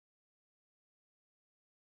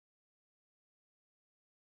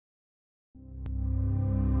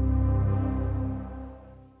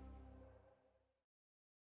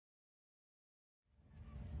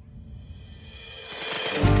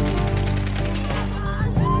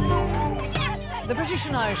The British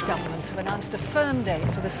and Irish governments have announced a firm date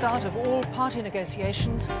for the start of all party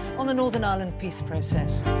negotiations on the Northern Ireland peace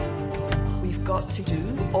process. We've got to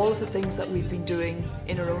do all of the things that we've been doing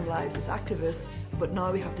in our own lives as activists, but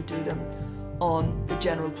now we have to do them on the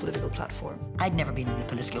general political platform. I'd never been in a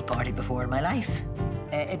political party before in my life.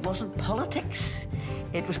 It wasn't politics,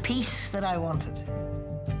 it was peace that I wanted.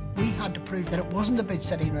 We had to prove that it wasn't about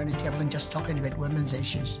sitting around a table and just talking about women's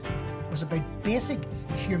issues. It was about basic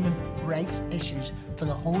human rights issues for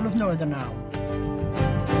the whole of Northern Ireland.